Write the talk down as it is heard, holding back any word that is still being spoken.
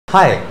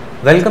Hi,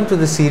 welcome to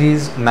the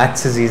series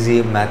Maths is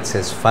Easy, Maths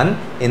is Fun.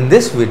 In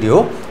this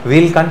video,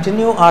 we will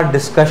continue our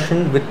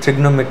discussion with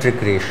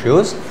trigonometric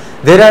ratios.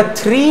 There are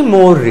three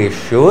more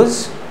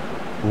ratios.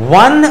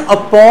 1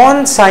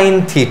 upon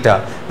sine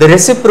theta, the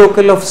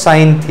reciprocal of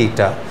sine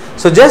theta.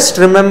 So just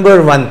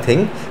remember one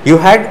thing, you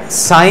had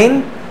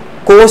sine,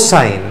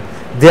 cosine,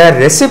 they are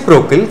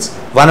reciprocals.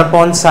 1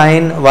 upon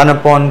sine, 1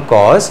 upon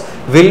cos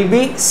will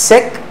be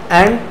sec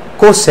and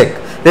cosec.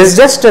 There is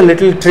just a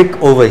little trick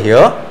over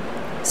here.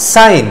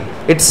 Sine,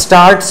 it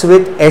starts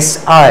with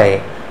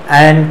SI,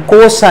 and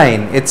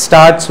cosine, it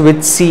starts with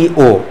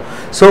CO.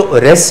 So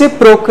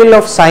reciprocal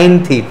of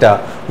sine theta,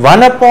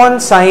 1 upon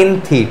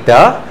sine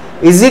theta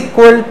is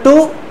equal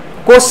to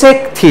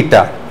cosec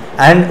theta,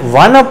 and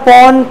 1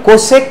 upon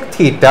cosec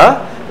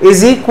theta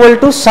is equal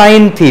to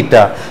sine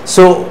theta.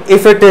 So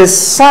if it is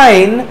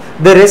sine,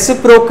 the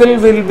reciprocal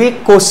will be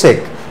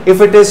cosec.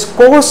 If it is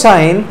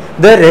cosine,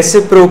 the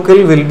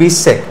reciprocal will be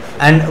sec.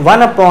 And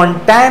 1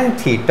 upon tan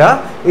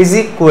theta is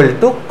equal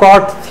to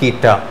cot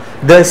theta.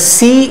 The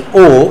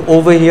CO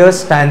over here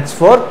stands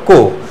for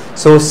co.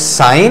 So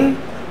sine,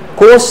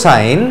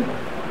 cosine,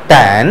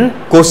 tan,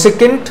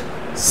 cosecant,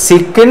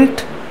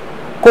 secant,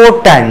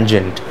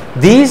 cotangent.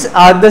 These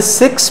are the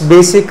 6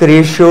 basic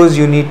ratios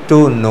you need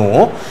to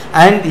know,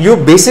 and you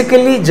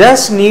basically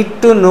just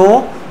need to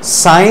know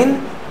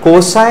sine,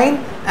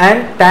 cosine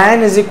and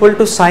tan is equal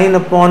to sine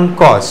upon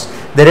cos.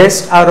 The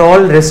rest are all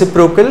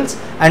reciprocals,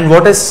 and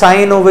what is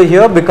sine over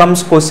here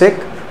becomes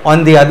cosec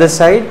on the other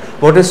side,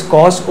 what is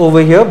cos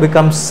over here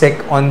becomes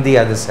sec on the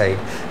other side.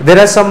 There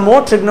are some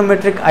more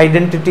trigonometric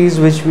identities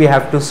which we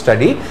have to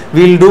study.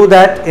 We will do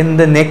that in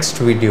the next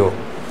video.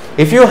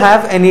 If you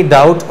have any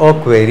doubt or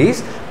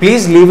queries,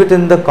 please leave it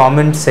in the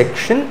comment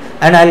section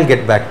and I will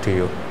get back to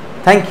you.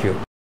 Thank you.